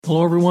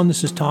Hello, everyone.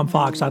 This is Tom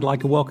Fox. I'd like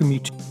to welcome you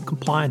to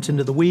Compliance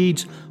Into the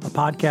Weeds, a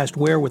podcast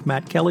where, with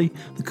Matt Kelly,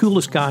 the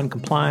coolest guy in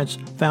compliance,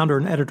 founder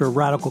and editor of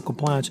Radical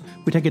Compliance,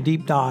 we take a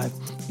deep dive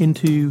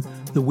into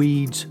the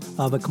weeds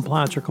of a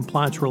compliance or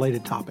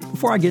compliance-related topic.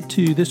 Before I get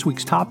to this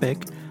week's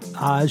topic,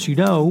 as you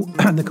know,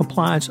 the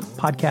Compliance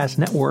Podcast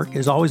Network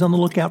is always on the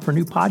lookout for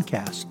new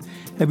podcasts.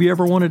 Have you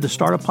ever wanted to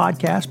start a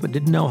podcast but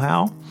didn't know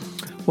how?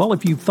 Well,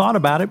 if you've thought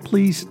about it,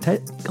 please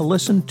take a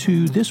listen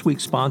to this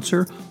week's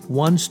sponsor,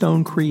 One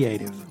Stone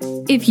Creative.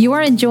 If you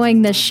are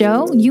enjoying this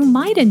show, you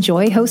might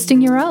enjoy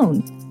hosting your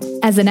own.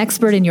 As an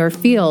expert in your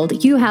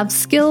field, you have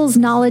skills,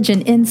 knowledge,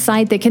 and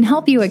insight that can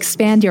help you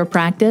expand your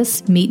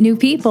practice, meet new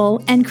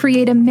people, and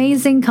create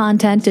amazing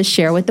content to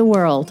share with the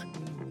world.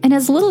 In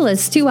as little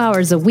as 2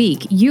 hours a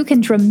week, you can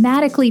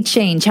dramatically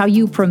change how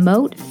you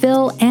promote,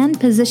 fill, and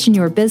position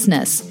your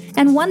business.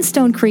 And One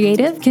Stone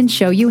Creative can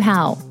show you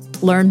how.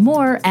 Learn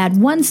more at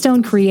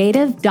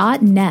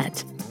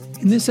onestonecreative.net.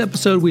 In this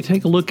episode, we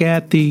take a look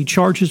at the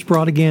charges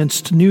brought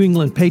against New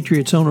England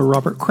Patriots owner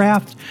Robert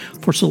Kraft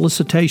for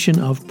solicitation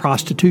of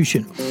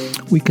prostitution.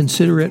 We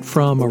consider it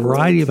from a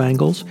variety of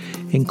angles,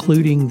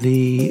 including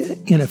the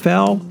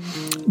NFL,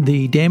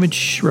 the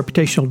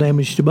reputational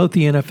damage to both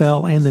the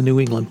NFL and the New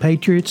England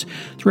Patriots,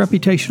 the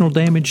reputational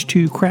damage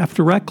to Kraft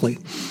directly.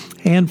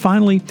 And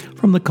finally,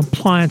 from the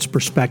compliance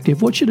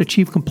perspective, what should a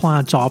chief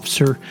compliance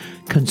officer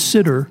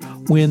consider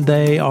when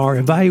they are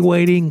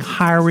evaluating,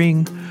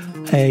 hiring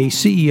a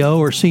CEO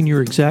or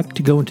senior exec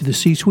to go into the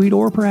C-suite,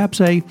 or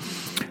perhaps a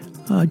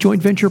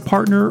joint venture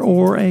partner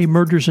or a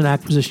mergers and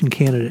acquisition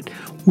candidate?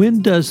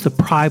 When does the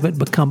private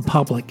become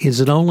public?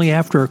 Is it only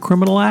after a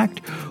criminal act,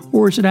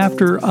 or is it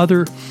after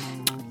other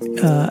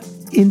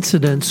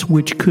incidents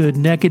which could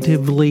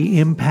negatively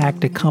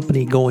impact a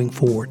company going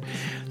forward?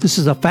 This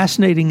is a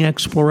fascinating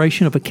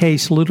exploration of a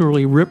case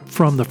literally ripped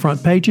from the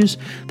front pages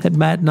that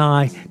Matt and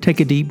I take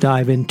a deep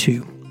dive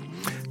into.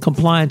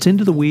 Compliance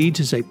Into the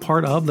Weeds is a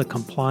part of the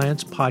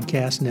Compliance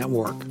Podcast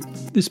Network.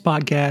 This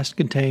podcast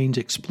contains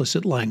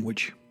explicit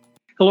language.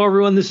 Hello,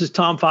 everyone. This is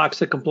Tom Fox,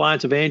 the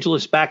Compliance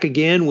Evangelist, back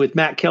again with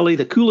Matt Kelly,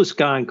 the coolest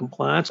guy in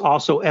compliance,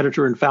 also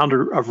editor and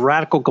founder of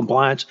Radical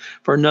Compliance,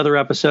 for another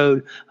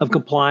episode of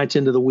Compliance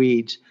Into the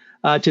Weeds.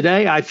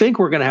 Today, I think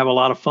we're going to have a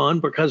lot of fun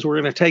because we're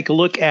going to take a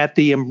look at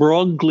the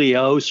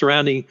imbroglio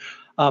surrounding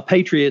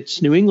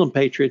New England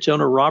Patriots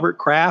owner Robert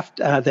Kraft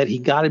that he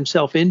got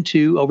himself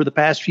into over the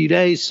past few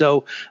days.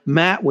 So,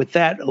 Matt, with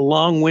that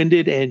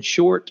long-winded and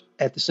short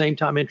at the same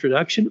time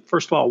introduction,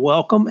 first of all,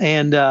 welcome.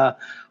 And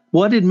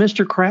what did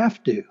Mr.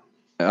 Kraft do?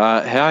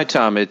 Hi,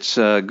 Tom. It's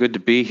good to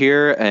be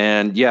here.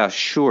 And yeah,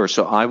 sure.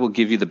 So I will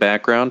give you the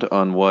background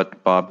on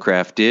what Bob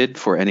Kraft did.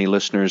 For any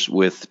listeners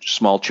with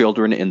small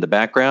children in the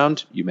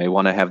background, you may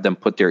want to have them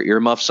put their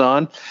earmuffs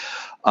on.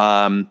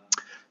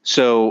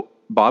 So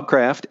Bob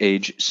Kraft,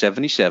 age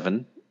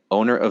 77,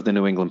 owner of the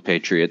New England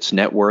Patriots,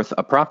 net worth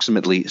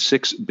approximately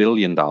 $6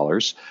 billion.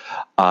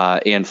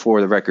 And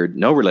for the record,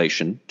 no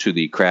relation to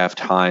the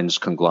Kraft-Heinz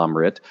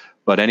conglomerate.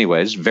 But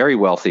anyways, very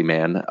wealthy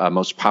man,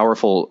 most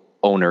powerful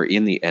owner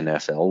in the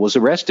NFL, was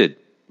arrested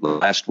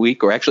last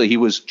week, or actually he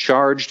was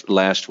charged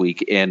last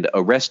week and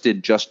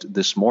arrested just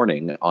this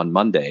morning on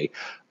Monday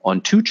on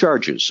 2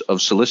 charges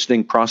of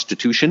soliciting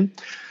prostitution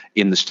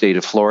in the state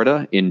of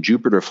Florida, in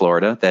Jupiter,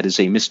 Florida. That is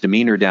a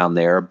misdemeanor down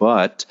there,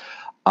 but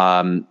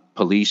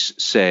police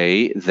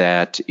say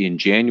that in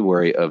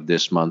January of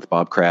this month,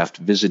 Bob Kraft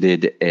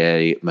visited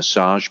a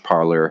massage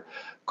parlor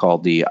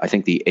called the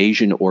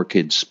Asian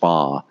Orchid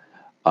Spa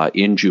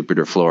in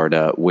Jupiter,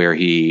 Florida, where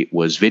he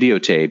was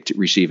videotaped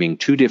receiving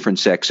 2 different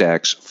sex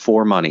acts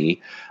for money,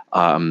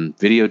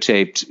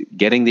 videotaped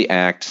getting the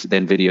act,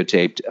 then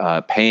videotaped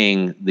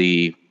paying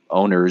the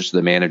owners,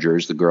 the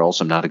managers, the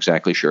girls, I'm not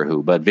exactly sure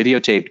who, but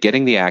videotaped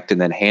getting the act and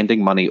then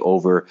handing money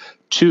over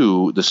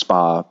to the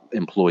spa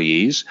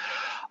employees.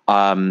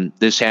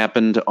 This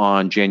happened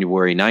on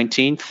January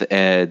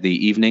 19th,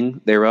 the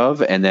evening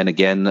thereof, and then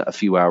again a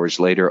few hours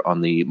later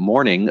on the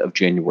morning of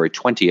January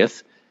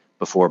 20th,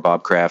 before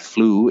Bob Kraft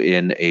flew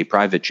in a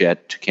private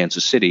jet to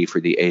Kansas City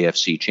for the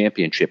AFC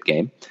Championship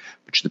game,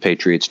 which the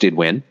Patriots did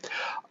win.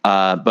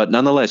 But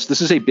nonetheless, this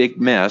is a big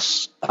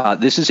mess.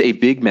 This is a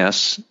big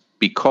mess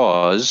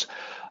because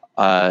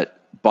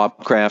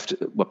Bob Kraft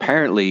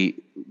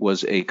apparently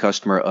was a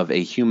customer of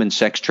a human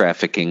sex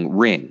trafficking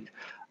ring.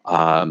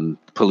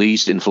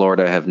 Police in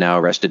Florida have now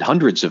arrested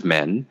hundreds of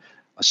men,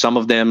 some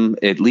of them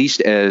at least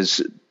as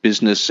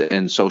business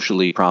and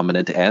socially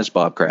prominent as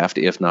Bob Kraft,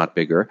 if not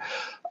bigger.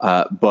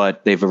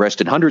 But they've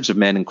arrested hundreds of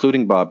men,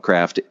 including Bob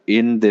Kraft,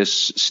 in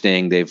this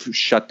sting. They've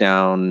shut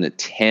down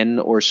 10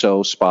 or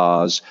so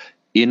spas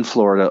in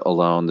Florida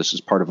alone. This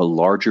is part of a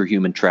larger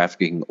human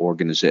trafficking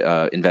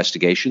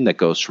investigation that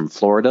goes from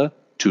Florida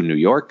to New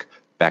York,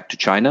 back to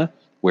China,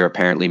 where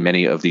apparently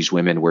many of these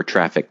women were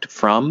trafficked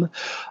from.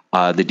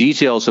 The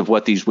details of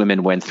what these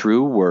women went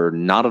through were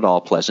not at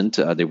all pleasant.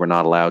 They were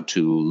not allowed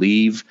to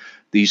leave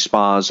these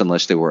spas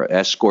unless they were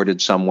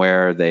escorted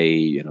somewhere.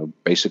 They,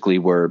 basically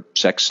were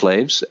sex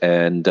slaves,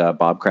 and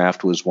Bob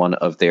Kraft was one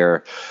of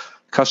their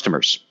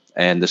customers.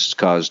 And this has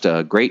caused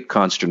great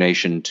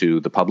consternation to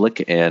the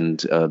public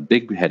and a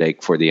big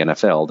headache for the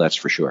NFL, that's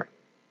for sure.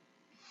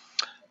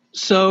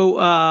 So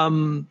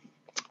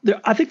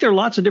I think there are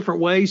lots of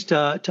different ways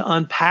to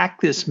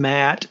unpack this,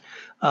 Matt.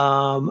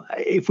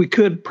 If we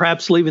could,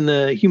 perhaps leaving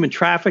the human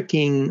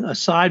trafficking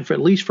aside for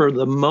at least for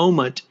the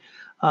moment,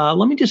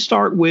 let me just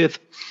start with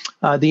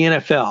the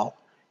NFL.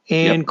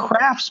 And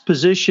Kraft's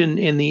position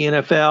in the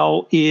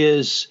NFL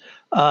is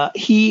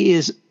he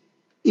is,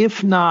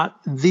 if not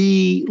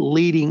the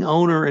leading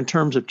owner in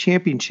terms of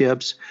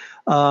championships.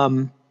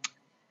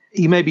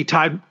 He may be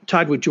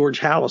tied with George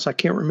Halas. I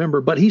can't remember,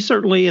 but he's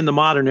certainly in the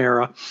modern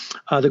era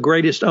the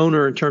greatest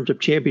owner in terms of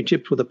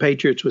championships with the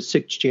Patriots, with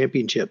 6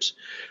 championships,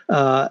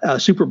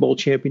 Super Bowl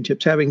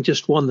championships, having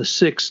just won the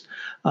 6th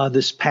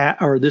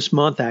this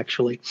month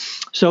actually.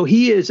 So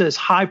he is as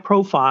high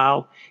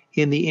profile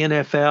in the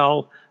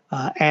NFL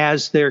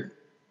as there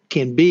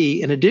can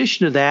be. In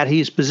addition to that,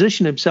 he's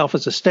positioned himself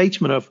as a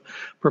statesman of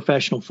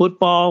professional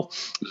football.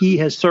 He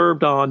has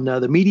served on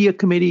the media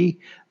committee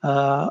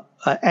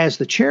as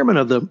the chairman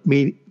of the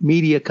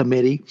media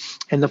committee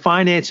and the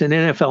finance and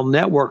NFL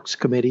networks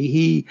committee.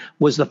 He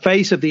was the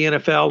face of the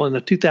NFL in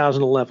the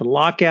 2011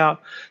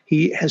 lockout.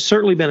 He has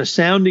certainly been a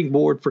sounding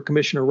board for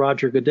Commissioner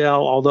Roger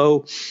Goodell,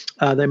 although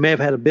they may have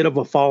had a bit of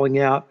a falling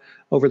out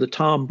over the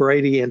Tom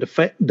Brady and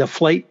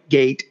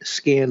Deflategate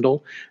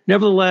scandal.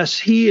 Nevertheless,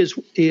 he is,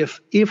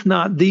 if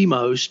not the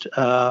most,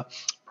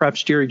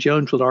 perhaps Jerry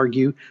Jones would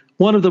argue,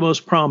 one of the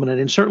most prominent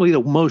and certainly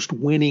the most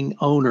winning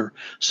owner.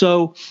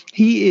 So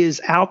he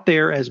is out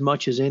there as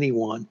much as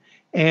anyone.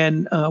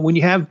 And when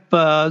you have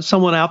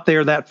someone out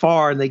there that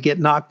far and they get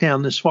knocked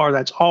down this far,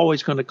 that's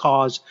always going to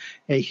cause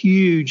a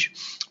huge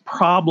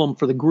problem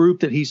for the group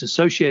that he's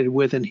associated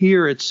with. And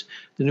here it's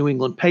the New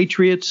England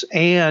Patriots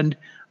and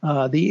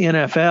the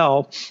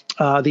NFL.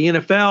 The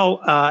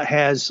NFL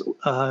has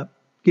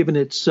given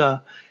its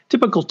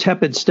typical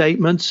tepid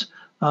statements.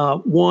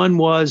 One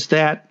was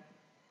that,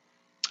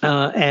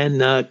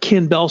 and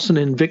Ken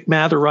Belson and Vic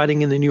Mather,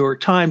 writing in the New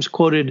York Times,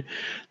 quoted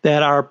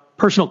that our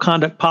personal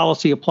conduct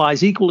policy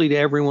applies equally to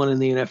everyone in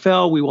the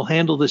NFL. We will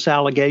handle this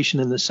allegation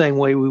in the same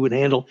way we would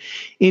handle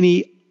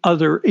any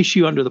other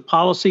issue under the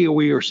policy, or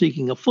we are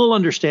seeking a full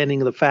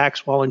understanding of the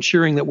facts while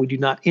ensuring that we do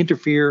not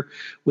interfere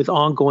with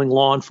ongoing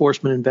law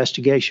enforcement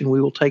investigation. We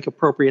will take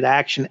appropriate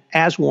action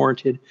as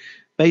warranted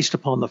based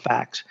upon the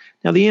facts.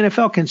 Now, the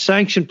NFL can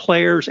sanction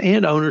players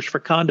and owners for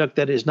conduct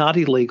that is not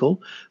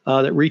illegal,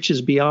 that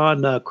reaches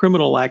beyond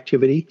criminal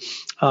activity.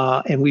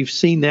 And we've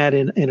seen that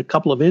in a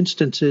couple of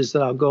instances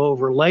that I'll go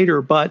over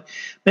later. But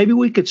maybe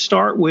we could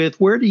start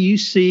with, where do you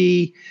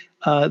see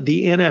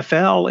the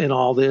NFL in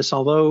all this?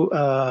 Although,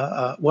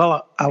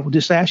 I will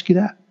just ask you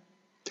that.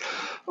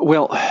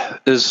 Well,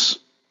 as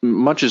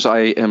much as I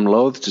am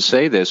loath to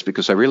say this,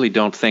 because I really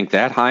don't think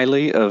that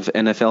highly of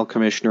NFL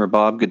Commissioner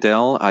Bob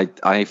Goodell,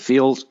 I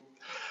feel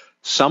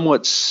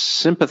somewhat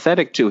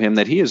sympathetic to him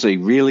that he has a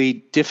really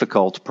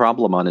difficult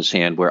problem on his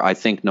hand, where I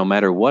think no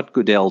matter what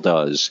Goodell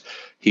does,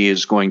 he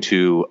is going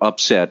to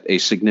upset a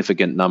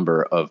significant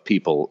number of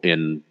people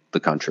in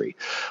the country.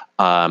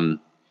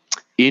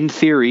 In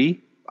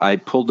theory, I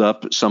pulled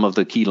up some of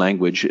the key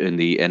language in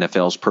the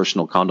NFL's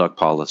personal conduct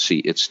policy.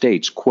 It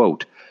states,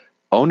 quote,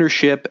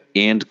 "Ownership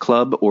and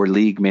club or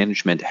league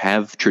management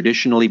have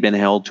traditionally been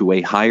held to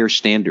a higher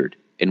standard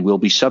and will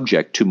be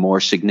subject to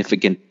more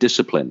significant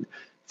discipline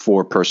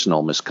for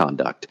personal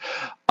misconduct."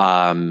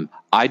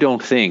 I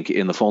don't think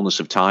in the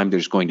fullness of time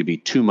there's going to be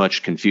too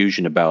much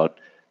confusion about,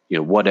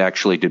 what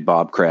actually did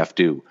Bob Kraft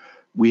do.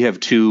 We have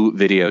 2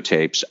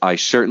 videotapes. I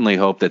certainly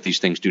hope that these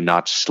things do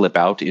not slip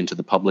out into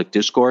the public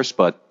discourse,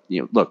 but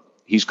look,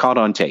 he's caught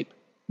on tape.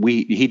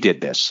 He did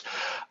this.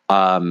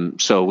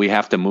 So we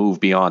have to move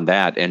beyond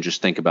that and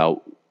just think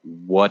about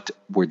what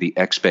were the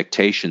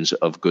expectations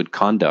of good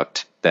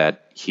conduct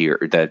that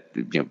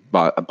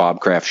Bob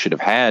Kraft should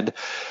have had,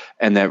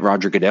 and that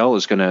Roger Goodell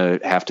is going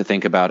to have to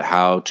think about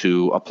how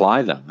to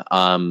apply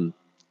them.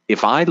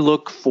 If I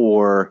look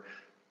for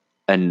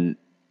an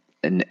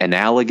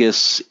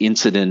analogous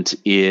incident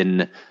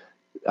in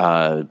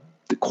the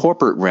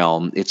corporate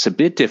realm, it's a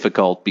bit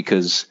difficult,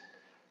 because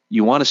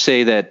you want to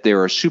say that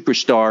there are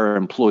superstar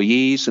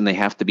employees and they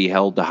have to be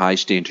held to high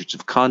standards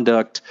of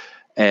conduct.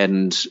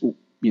 And,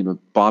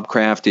 Bob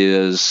Kraft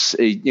is,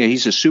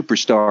 he's a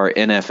superstar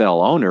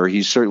NFL owner.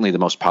 He's certainly the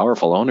most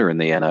powerful owner in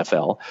the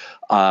NFL.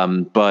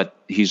 But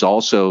he's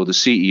also the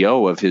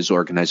CEO of his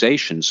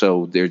organization.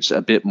 So there's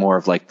a bit more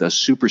of like the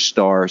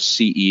superstar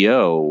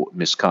CEO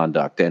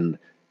misconduct. And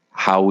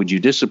how would you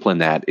discipline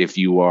that if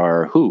you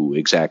are who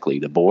exactly?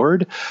 The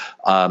board?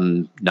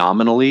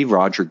 Nominally,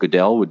 Roger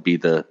Goodell would be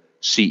the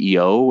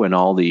CEO, and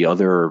all the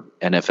other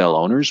NFL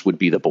owners would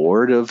be the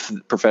board of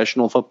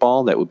professional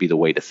football. That would be the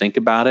way to think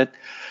about it.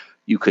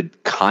 You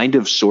could kind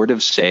of sort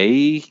of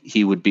say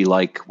he would be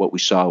like what we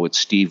saw with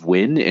Steve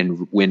Wynn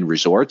in Wynn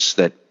Resorts,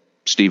 that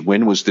Steve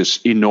Wynn was this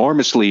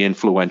enormously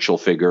influential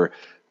figure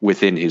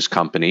within his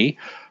company.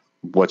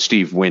 What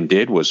Steve Wynn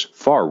did was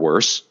far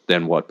worse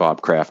than what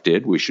Bob Kraft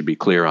did. We should be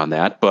clear on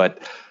that. But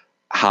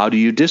how do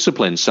you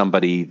discipline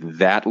somebody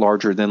that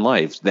larger than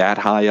life, that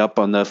high up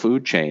on the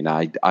food chain?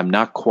 I'm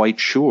not quite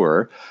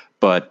sure,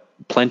 but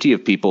plenty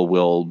of people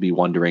will be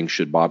wondering,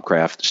 should Bob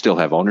Kraft still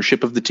have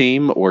ownership of the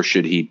team, or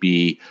should he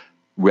be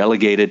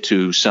relegated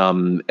to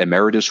some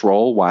emeritus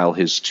role while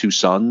his two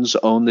sons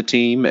own the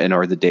team and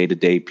are the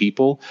day-to-day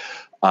people?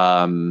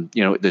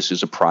 This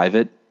is a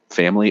private,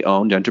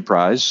 family-owned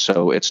enterprise,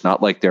 so it's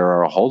not like there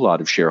are a whole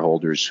lot of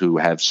shareholders who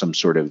have some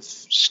sort of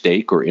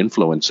stake or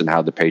influence in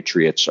how the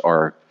Patriots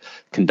are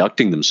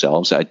conducting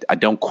themselves. I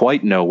don't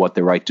quite know what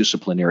the right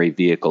disciplinary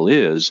vehicle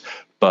is,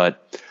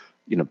 but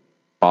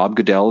Bob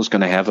Goodell is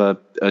going to have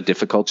a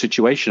difficult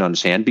situation on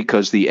his hand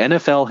because the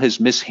NFL has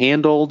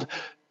mishandled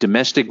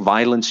domestic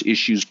violence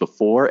issues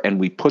before, and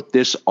we put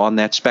this on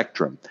that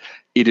spectrum.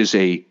 It is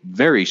a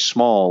very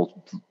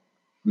small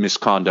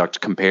misconduct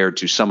compared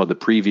to some of the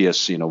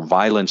previous,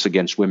 violence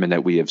against women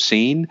that we have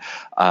seen.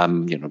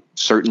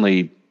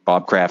 Certainly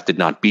Bob Kraft did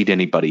not beat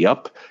anybody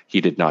up.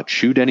 He did not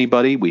shoot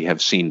anybody. We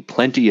have seen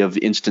plenty of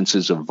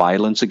instances of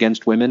violence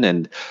against women,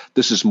 and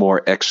this is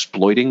more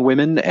exploiting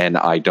women, and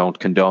I don't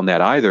condone that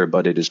either,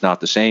 but it is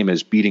not the same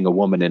as beating a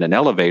woman in an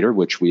elevator,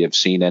 which we have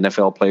seen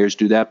NFL players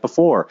do that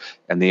before,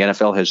 and the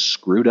NFL has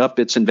screwed up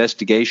its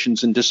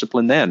investigations and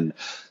discipline then.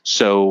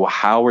 So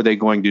how are they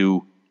going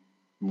to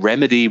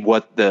remedy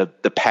what the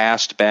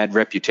past bad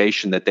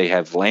reputation that they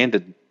have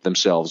landed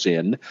themselves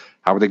in?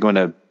 How are they going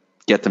to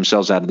get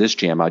themselves out of this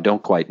jam? I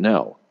don't quite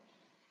know.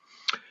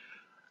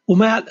 Well,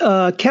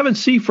 Matt, Kevin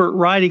Seifert,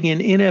 writing in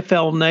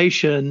NFL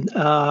Nation,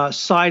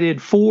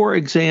 cited 4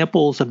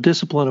 examples of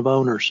discipline of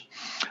owners.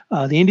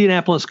 The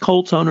Indianapolis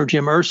Colts owner,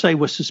 Jim Irsay,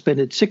 was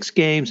suspended 6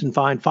 games and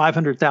fined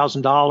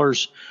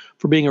 $500,000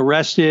 for being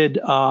arrested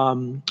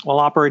while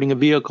operating a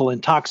vehicle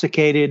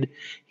intoxicated.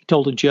 He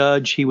told a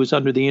judge he was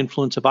under the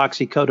influence of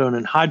oxycodone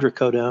and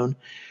hydrocodone.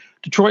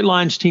 Detroit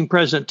Lions team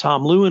president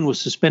Tom Lewin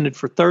was suspended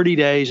for 30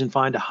 days and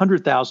fined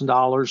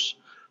 $100,000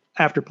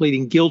 after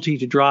pleading guilty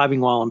to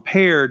driving while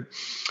impaired.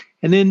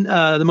 And then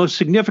the most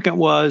significant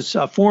was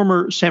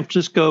former San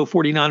Francisco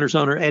 49ers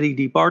owner Eddie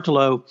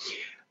DeBartolo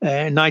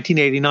in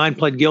 1989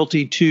 pled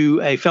guilty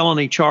to a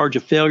felony charge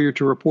of failure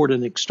to report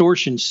an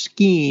extortion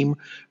scheme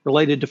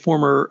related to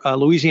former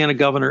Louisiana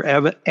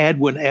Governor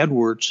Edwin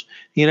Edwards.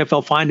 The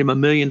NFL fined him $1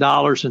 million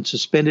and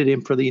suspended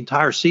him for the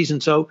entire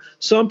season. So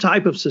some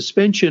type of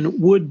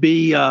suspension would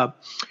be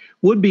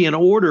in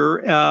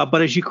order.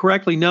 But as you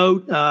correctly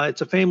note, it's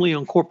a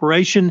family-owned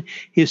corporation.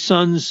 His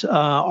sons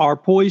are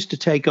poised to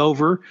take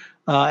over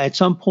at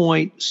some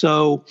point.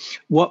 So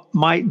what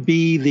might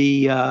be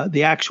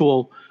the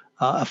actual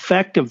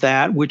effect of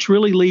that, which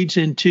really leads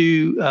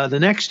into the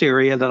next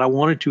area that I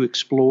wanted to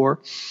explore,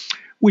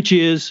 which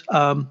is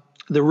the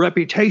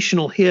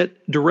reputational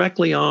hit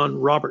directly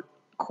on Robert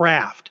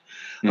Kraft.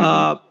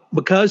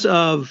 Because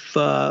of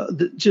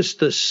just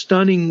the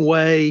stunning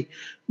way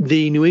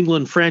the New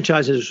England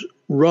franchises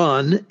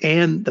run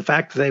and the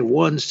fact that they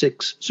won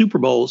 6 Super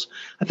Bowls,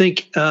 I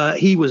think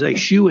he was a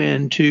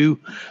shoo-in to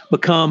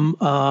become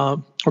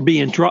or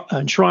be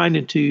enshrined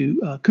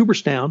into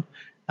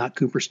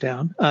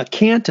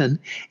Canton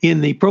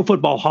in the Pro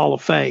Football Hall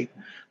of Fame.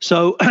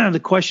 So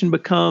the question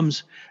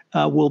becomes,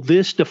 will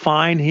this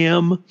define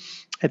him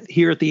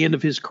here at the end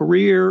of his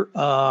career?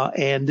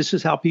 And this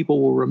is how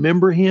people will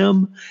remember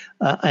him,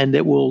 and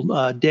it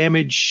will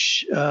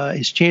damage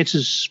his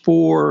chances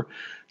for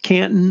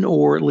Canton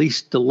or at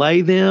least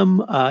delay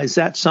them. Is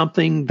that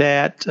something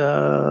that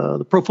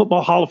the Pro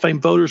Football Hall of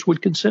Fame voters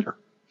would consider?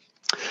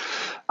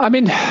 I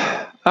mean,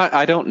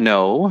 I don't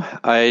know.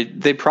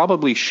 They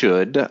probably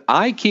should.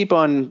 I keep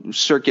on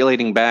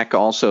circulating back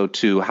also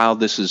to how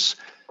this is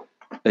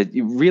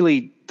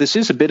this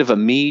is a bit of a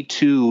Me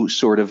Too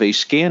sort of a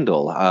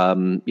scandal.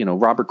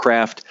 Robert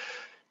Kraft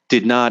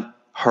did not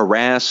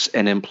harass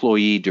an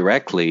employee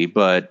directly,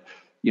 but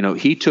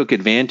he took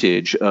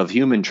advantage of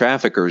human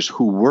traffickers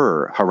who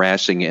were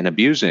harassing and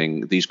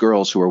abusing these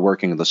girls who were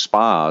working in the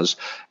spas,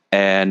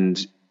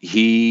 and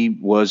he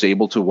was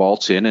able to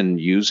waltz in and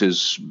use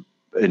his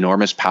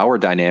enormous power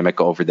dynamic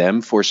over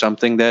them for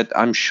something that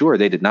I'm sure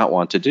they did not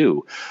want to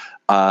do.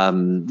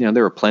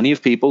 There are plenty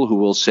of people who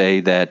will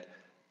say that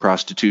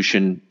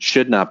prostitution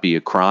should not be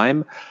a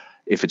crime.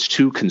 If it's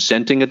 2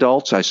 consenting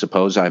adults, I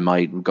suppose I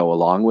might go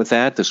along with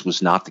that. This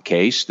was not the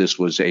case. This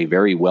was a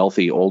very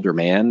wealthy older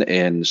man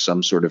and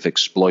some sort of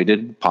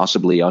exploited,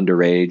 possibly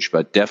underage,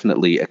 but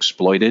definitely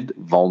exploited,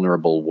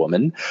 vulnerable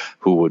woman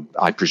who would,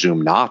 I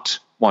presume, not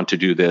want to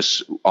do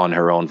this on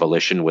her own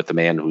volition with a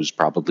man who's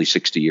probably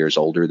 60 years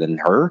older than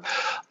her.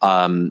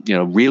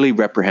 Really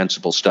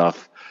reprehensible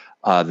stuff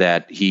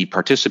that he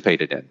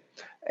participated in.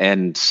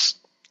 And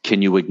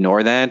can you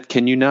ignore that?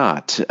 Can you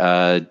not?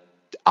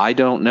 I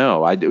don't know.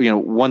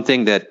 One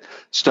thing that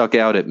stuck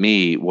out at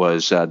me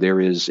was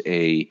there is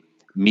a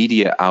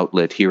media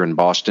outlet here in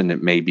Boston.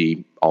 It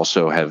maybe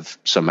also have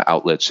some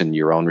outlets in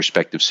your own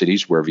respective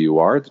cities, wherever you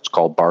are. It's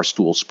called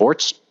Barstool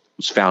Sports. It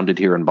was founded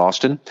here in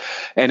Boston.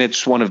 And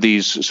it's one of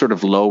these sort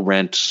of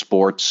low-rent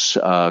sports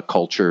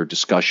culture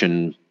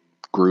discussion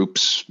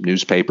groups,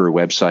 newspaper,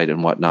 website,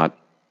 and whatnot.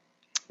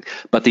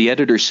 But the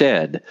editor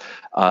said,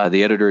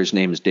 the editor's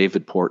name is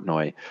David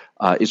Portnoy,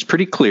 it's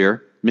pretty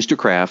clear Mr.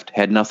 Kraft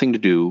had nothing to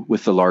do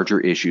with the larger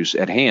issues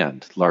at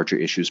hand, larger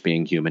issues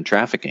being human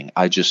trafficking.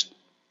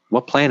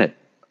 What planet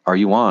are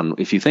you on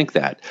if you think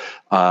that?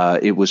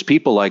 It was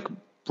people like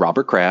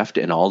Robert Kraft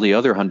and all the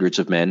other hundreds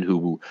of men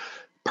who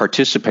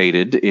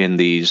participated in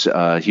these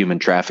human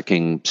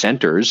trafficking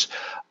centers.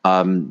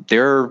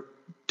 Their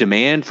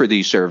demand for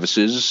these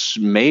services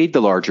made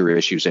the larger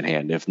issues at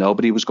hand. If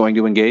nobody was going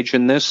to engage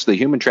in this, the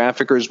human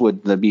traffickers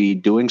would be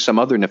doing some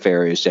other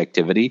nefarious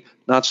activity,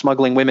 not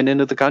smuggling women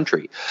into the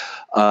country.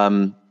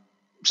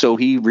 So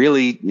he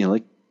really,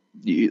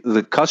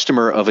 the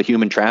customer of a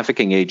human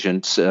trafficking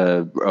agent's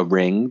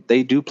ring,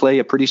 they do play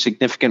a pretty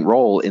significant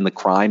role in the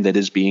crime that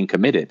is being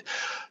committed.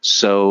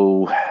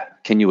 So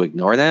can you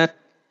ignore that?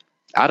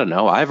 I don't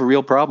know. I have a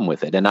real problem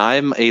with it. And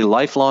I'm a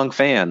lifelong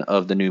fan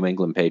of the New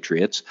England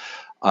Patriots.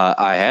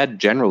 I had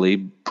generally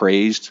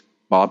praised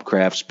Bob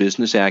Kraft's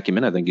business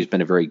acumen. I think he's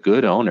been a very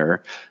good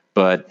owner.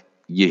 But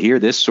you hear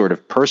this sort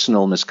of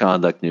personal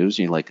misconduct news,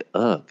 and you're like,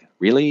 ugh,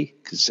 really?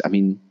 Because,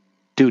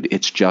 dude,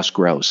 it's just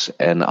gross.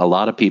 And a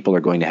lot of people are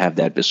going to have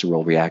that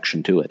visceral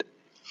reaction to it.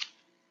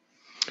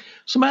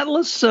 So, Matt,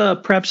 let's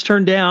perhaps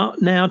turn down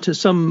now to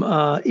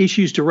some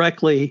issues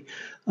directly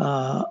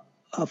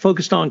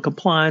focused on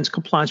compliance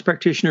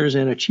practitioners,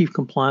 and a chief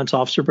compliance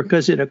officer,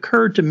 because it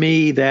occurred to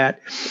me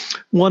that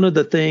one of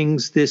the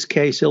things this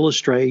case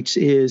illustrates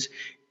is,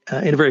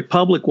 in a very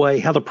public way,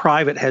 how the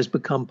private has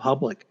become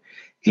public.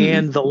 Mm-hmm.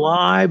 And the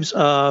lives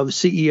of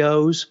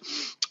CEOs,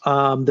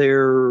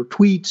 their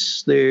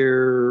tweets,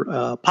 their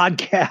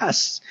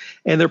podcasts,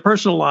 and their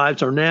personal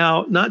lives are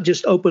now not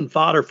just open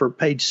fodder for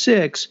Page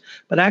Six,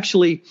 but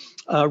actually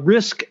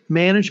risk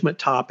management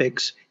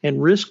topics and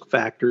risk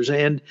factors.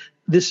 And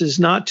this is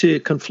not to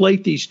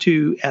conflate these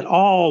two at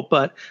all,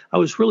 but I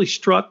was really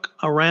struck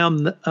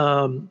around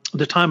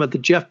the time of the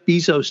Jeff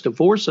Bezos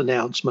divorce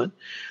announcement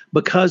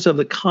because of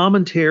the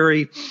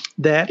commentary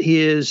that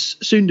his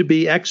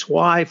soon-to-be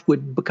ex-wife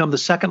would become the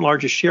second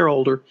largest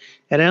shareholder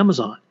at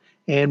Amazon.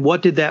 And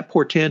what did that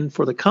portend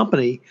for the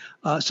company?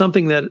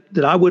 Something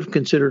that I would have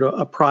considered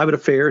a private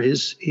affair,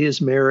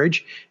 his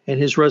marriage and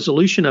his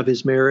resolution of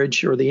his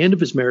marriage, or the end of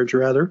his marriage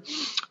rather,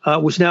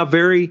 was now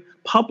very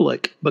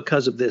public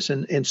because of this.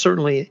 And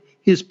certainly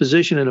his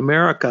position in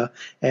America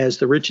as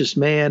the richest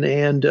man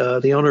and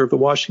the owner of the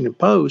Washington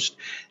Post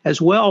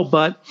as well.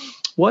 But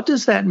what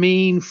does that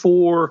mean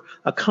for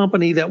a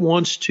company that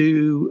wants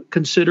to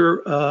consider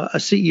a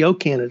CEO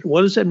candidate?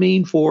 What does that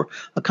mean for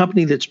a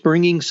company that's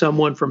bringing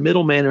someone from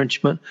middle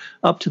management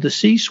up to the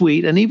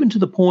C-suite, and even to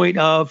the point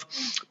of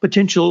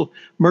potential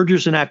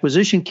mergers and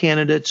acquisition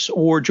candidates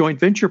or joint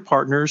venture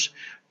partners?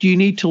 Do you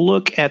need to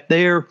look at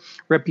their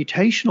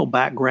reputational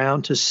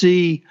background to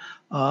see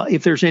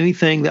if there's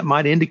anything that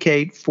might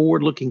indicate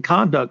forward-looking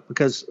conduct?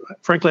 Because,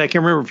 frankly, I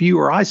can't remember if you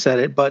or I said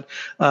it, but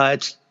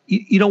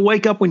you don't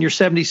wake up when you're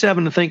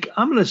 77 and think,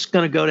 I'm just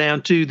going to go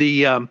down to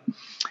the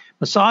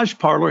massage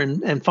parlor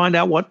and find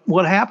out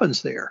what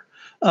happens there.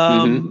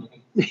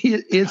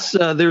 It's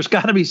there's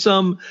got to be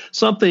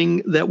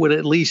something that would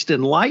at least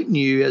enlighten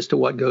you as to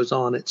what goes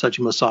on at such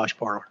a massage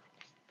parlor.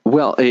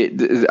 Well,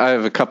 I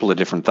have a couple of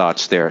different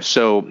thoughts there.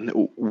 So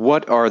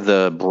what are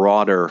the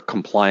broader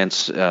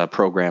compliance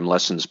program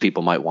lessons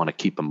people might want to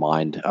keep in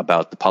mind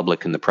about the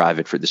public and the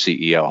private for the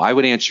CEO? I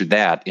would answer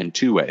that in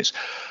two ways.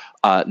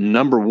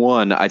 Number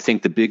one, I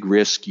think the big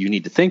risk you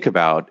need to think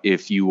about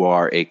if you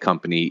are a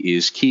company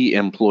is key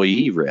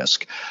employee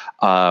risk.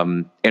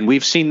 And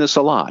we've seen this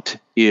a lot.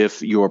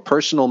 If your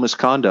personal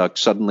misconduct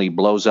suddenly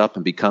blows up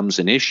and becomes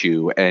an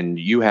issue and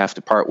you have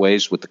to part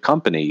ways with the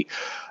company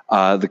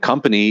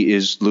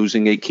is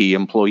losing a key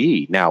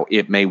employee. Now,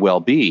 it may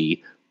well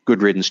be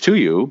good riddance to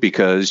you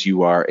because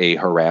you are a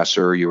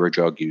harasser, you're a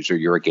drug user,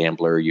 you're a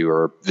gambler,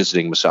 you're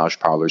visiting massage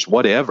parlors,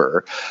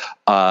 whatever.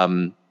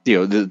 The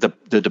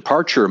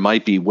departure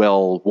might be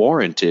well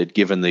warranted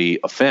given the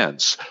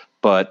offense,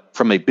 but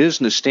from a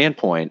business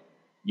standpoint,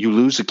 you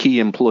lose a key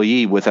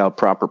employee without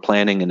proper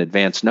planning and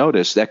advance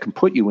notice, that can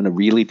put you in a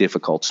really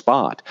difficult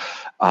spot.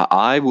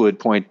 I would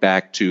point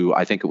back to,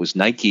 I think it was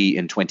Nike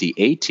in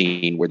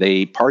 2018, where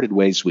they parted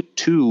ways with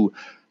two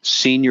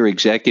senior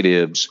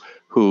executives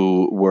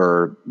who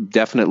were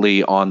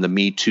definitely on the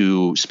Me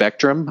Too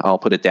spectrum. I'll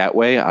put it that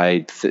way.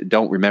 I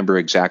don't remember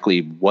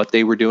exactly what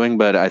they were doing,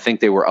 but I think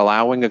they were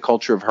allowing a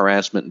culture of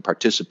harassment and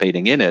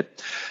participating in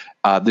it.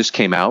 This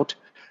came out,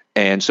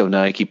 and so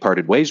Nike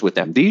parted ways with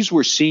them. These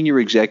were senior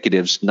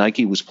executives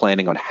Nike was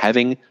planning on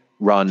having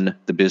run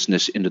the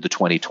business into the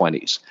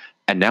 2020s,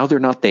 and now they're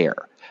not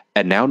there.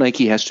 And now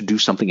Nike has to do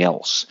something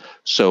else.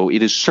 So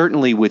it is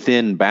certainly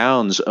within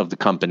bounds of the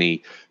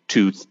company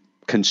to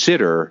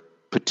consider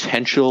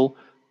potential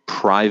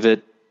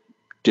private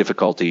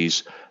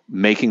difficulties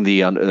making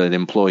the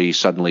employee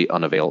suddenly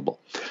unavailable.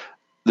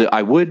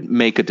 I would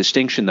make a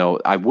distinction, though.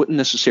 I wouldn't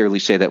necessarily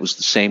say that was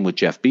the same with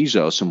Jeff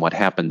Bezos and what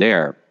happened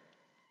there.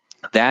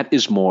 That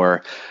is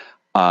more,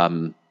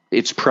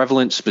 it's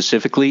prevalent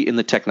specifically in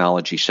the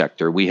technology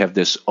sector. We have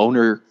this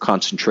owner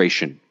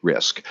concentration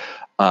risk.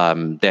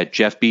 that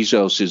Jeff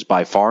Bezos is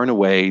by far and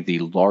away the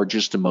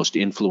largest and most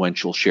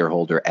influential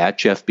shareholder at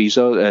Jeff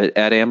Bezos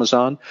at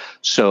Amazon.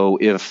 So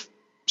if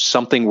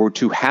something were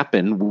to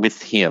happen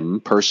with him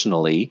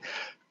personally,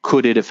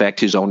 could it affect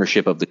his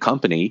ownership of the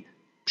company?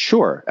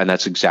 Sure. And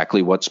that's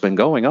exactly what's been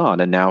going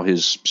on. And now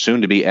his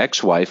soon-to-be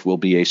ex-wife will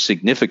be a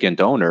significant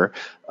owner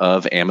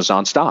of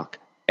Amazon stock.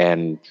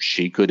 And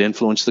she could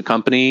influence the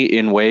company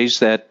in ways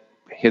that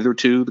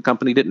hitherto the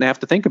company didn't have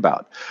to think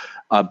about.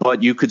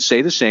 But you could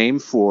say the same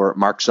for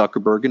Mark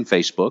Zuckerberg and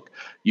Facebook.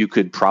 You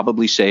could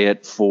probably say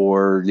it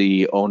for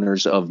the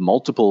owners of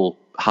multiple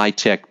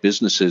high-tech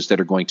businesses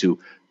that are going to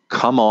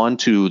come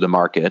onto the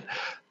market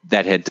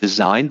that had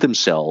designed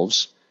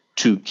themselves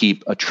to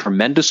keep a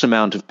tremendous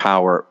amount of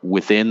power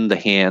within the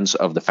hands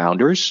of the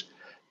founders,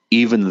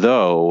 even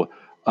though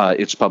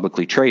it's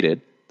publicly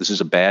traded. This is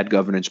a bad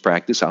governance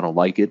practice. I don't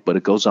like it, but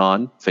it goes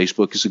on.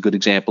 Facebook is a good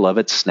example of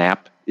it.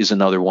 Snap is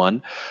another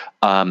one.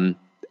 And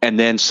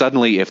then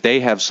suddenly, if they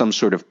have some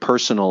sort of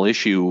personal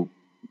issue,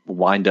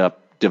 wind up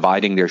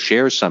dividing their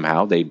shares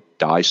somehow, they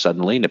die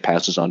suddenly and it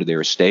passes on to their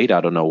estate.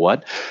 I don't know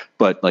what.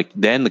 But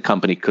then the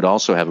company could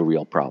also have a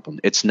real problem.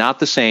 It's not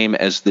the same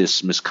as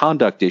this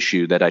misconduct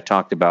issue that I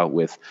talked about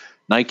with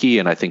Nike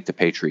and I think the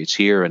Patriots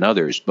here and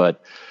others,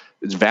 but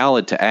it's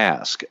valid to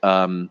ask.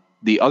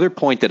 The other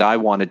point that I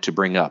wanted to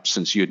bring up,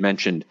 since you had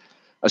mentioned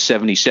a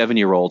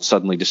 77-year-old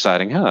suddenly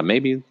deciding,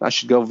 maybe I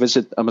should go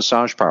visit a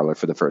massage parlor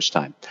for the first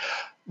time.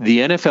 The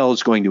NFL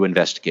is going to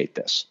investigate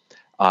this.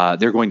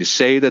 They're going to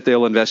say that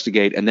they'll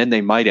investigate, and then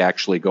they might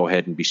actually go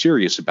ahead and be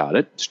serious about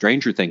it.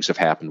 Stranger things have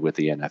happened with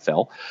the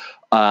NFL.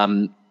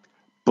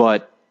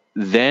 But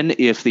then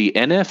if the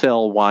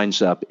NFL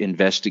winds up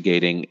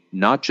investigating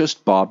not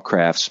just Bob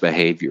Kraft's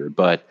behavior,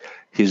 but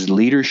his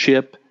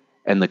leadership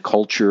and the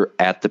culture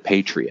at the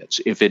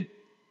Patriots, if it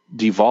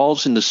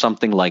devolves into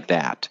something like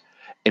that,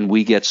 and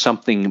we get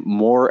something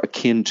more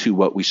akin to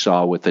what we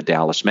saw with the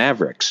Dallas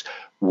Mavericks,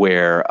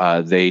 where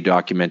they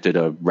documented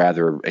a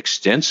rather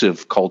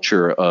extensive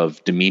culture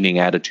of demeaning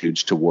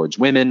attitudes towards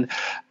women,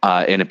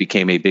 and it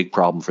became a big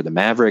problem for the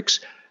Mavericks.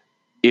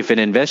 If an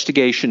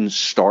investigation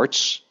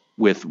starts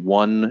with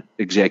one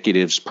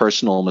executive's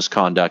personal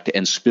misconduct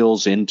and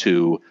spills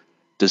into,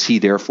 does he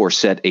therefore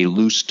set a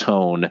loose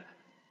tone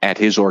at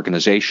his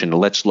organization?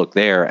 Let's look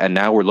there. And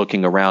now we're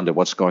looking around at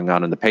what's going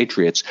on in the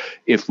Patriots.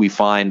 If we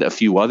find a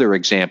few other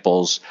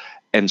examples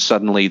and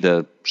suddenly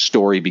the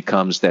story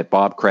becomes that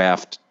Bob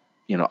Kraft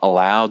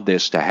allowed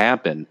this to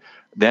happen,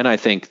 then I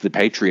think the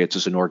Patriots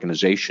as an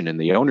organization in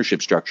the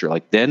ownership structure,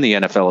 then the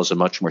NFL is a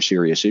much more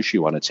serious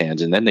issue on its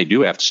hands. And then they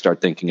do have to start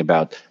thinking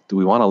about, do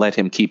we want to let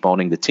him keep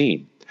owning the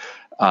team?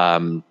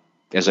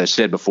 As I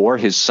said before,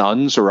 his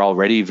sons are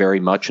already very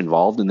much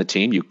involved in the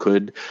team. You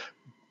could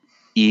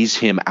ease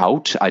him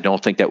out. I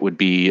don't think that would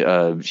be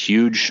a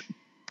huge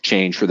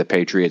change for the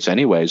Patriots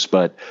anyways,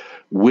 but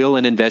will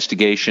an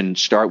investigation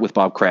start with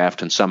Bob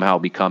Kraft and somehow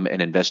become an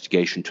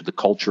investigation to the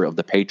culture of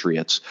the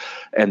Patriots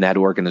and that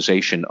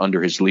organization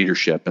under his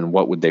leadership? And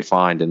what would they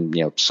find?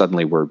 And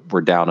suddenly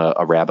we're down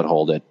a rabbit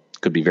hole that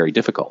could be very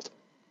difficult.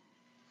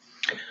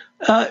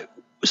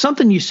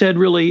 Something you said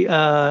really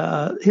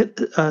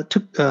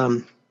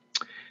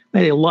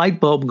made a light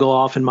bulb go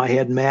off in my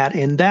head, Matt,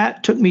 and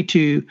that took me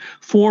to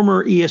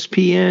former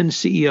ESPN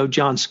CEO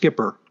John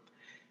Skipper.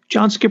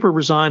 John Skipper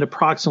resigned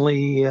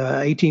approximately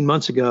 18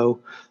 months ago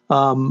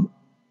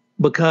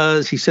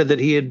because he said that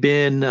he had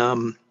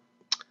been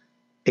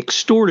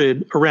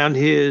extorted around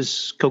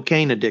his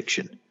cocaine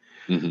addiction.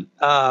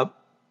 Mm-hmm.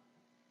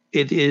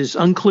 It is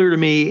unclear to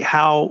me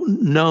how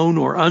known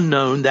or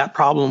unknown that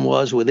problem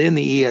was within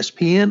the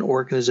ESPN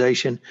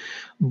organization,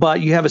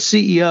 but you have a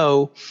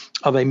CEO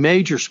of a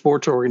major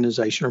sports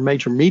organization or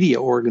major media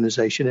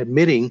organization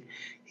admitting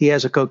he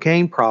has a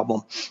cocaine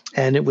problem,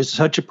 and it was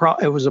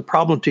it was a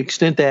problem to the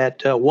extent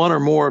that one or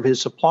more of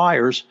his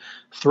suppliers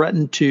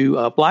threatened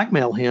to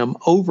blackmail him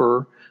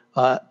over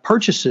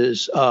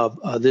purchases of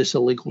this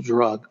illegal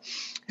drug,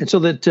 and so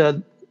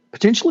that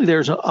potentially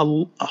there's a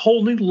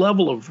whole new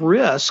level of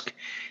risk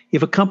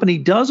if a company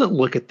doesn't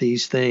look at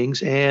these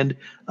things. And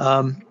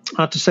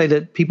not to say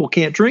that people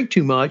can't drink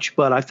too much,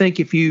 but I think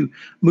if you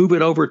move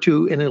it over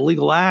to an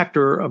illegal act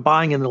or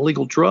buying an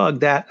illegal drug,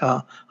 that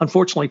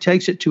unfortunately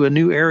takes it to a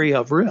new area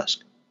of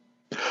risk.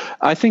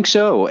 I think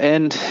so.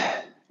 And,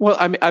 well,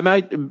 I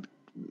might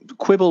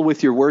quibble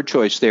with your word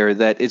choice there,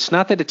 that it's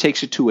not that it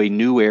takes it to a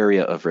new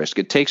area of risk.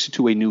 It takes it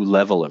to a new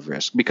level of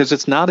risk, because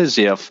it's not as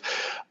if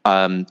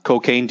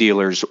cocaine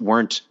dealers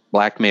weren't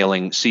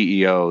blackmailing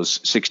CEOs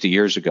 60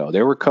 years ago.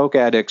 There were coke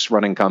addicts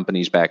running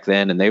companies back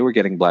then, and they were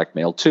getting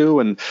blackmailed too.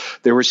 And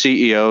there were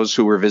CEOs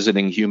who were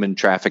visiting human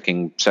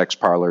trafficking sex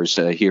parlors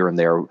here and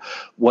there.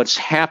 What's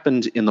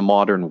happened in the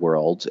modern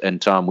world,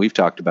 and Tom, we've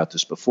talked about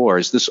this before,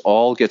 is this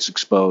all gets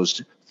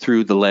exposed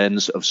through the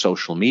lens of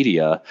social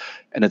media,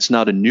 and it's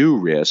not a new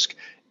risk.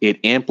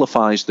 It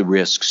amplifies the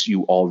risks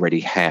you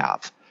already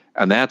have.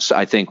 And that's,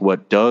 I think,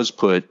 what does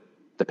put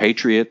the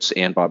Patriots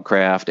and Bob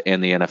Kraft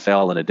and the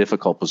NFL in a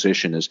difficult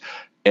position is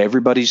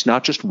everybody's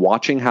not just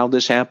watching how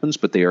this happens,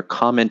 but they are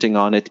commenting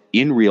on it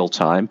in real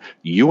time.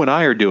 You and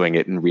I are doing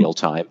it in real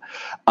time.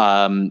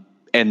 And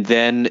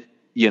then,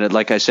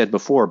 like I said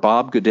before,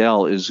 Roger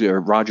Goodell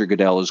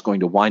is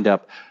going to wind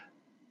up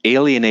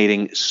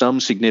alienating some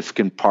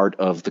significant part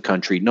of the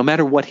country, no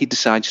matter what he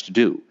decides to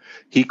do.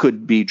 He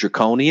could be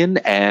draconian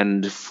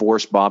and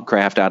force Bob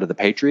Kraft out of the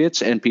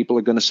Patriots, and people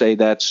are going to say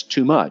that's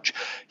too much.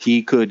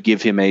 He could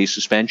give him a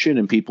suspension,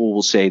 and people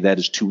will say that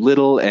is too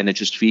little, and it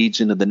just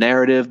feeds into the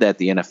narrative that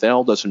the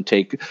NFL doesn't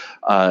take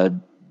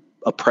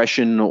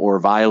oppression or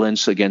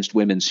violence against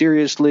women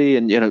seriously.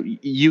 And,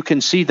 you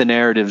can see the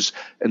narratives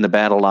and the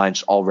battle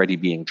lines already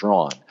being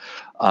drawn.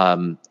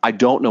 I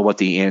don't know what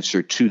the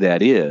answer to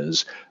that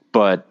is.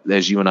 But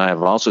as you and I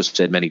have also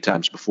said many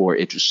times before,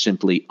 it just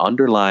simply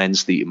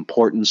underlines the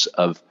importance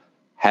of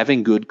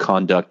having good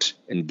conduct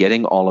and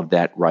getting all of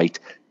that right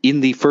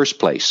in the first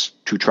place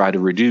to try to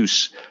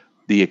reduce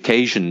the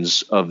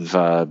occasions of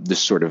this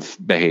sort of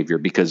behavior,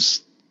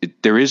 because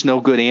there is no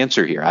good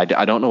answer here. I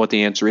don't know what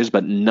the answer is,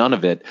 but none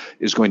of it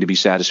is going to be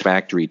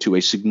satisfactory to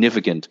a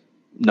significant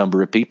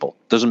number of people.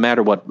 Doesn't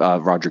matter what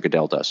Roger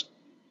Goodell does.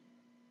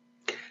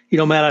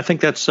 Matt, I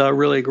think that's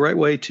really a great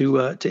way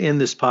to end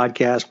this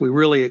podcast. We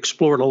really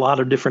explored a lot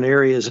of different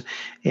areas,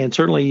 and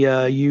certainly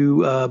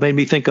you made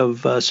me think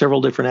of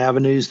several different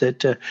avenues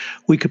that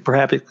we could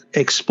perhaps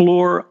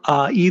explore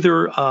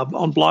either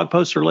on blog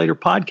posts or later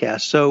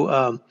podcasts.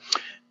 So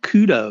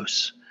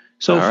kudos.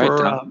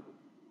 So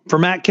for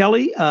Matt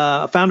Kelly,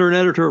 founder and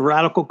editor of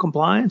Radical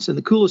Compliance and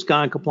the coolest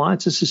guy in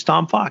compliance, this is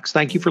Tom Fox.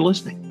 Thank you for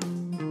listening.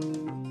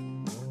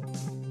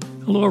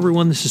 Hello,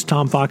 everyone. This is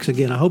Tom Fox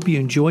again. I hope you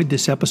enjoyed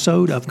this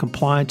episode of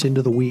Compliance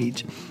Into the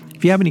Weeds.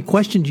 If you have any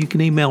questions, you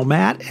can email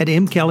Matt at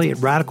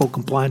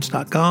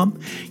mkelly@radicalcompliance.com.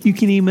 You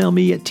can email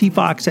me at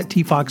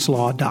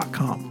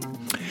tfox@tfoxlaw.com.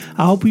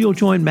 I hope you'll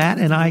join Matt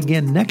and I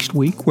again next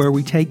week, where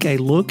we take a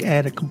look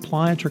at a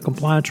compliance or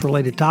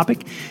compliance-related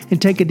topic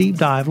and take a deep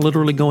dive,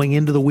 literally going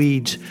into the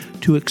weeds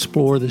to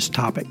explore this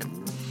topic.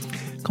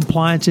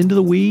 Compliance Into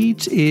the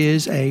Weeds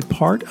is a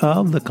part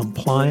of the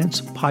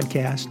Compliance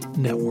Podcast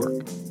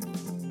Network.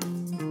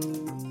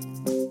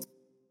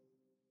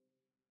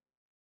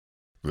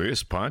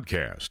 This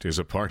podcast is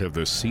a part of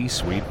the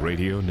C-Suite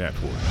Radio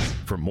Network.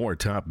 For more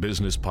top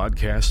business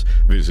podcasts,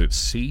 visit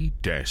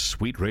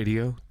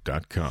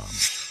c-suiteradio.com.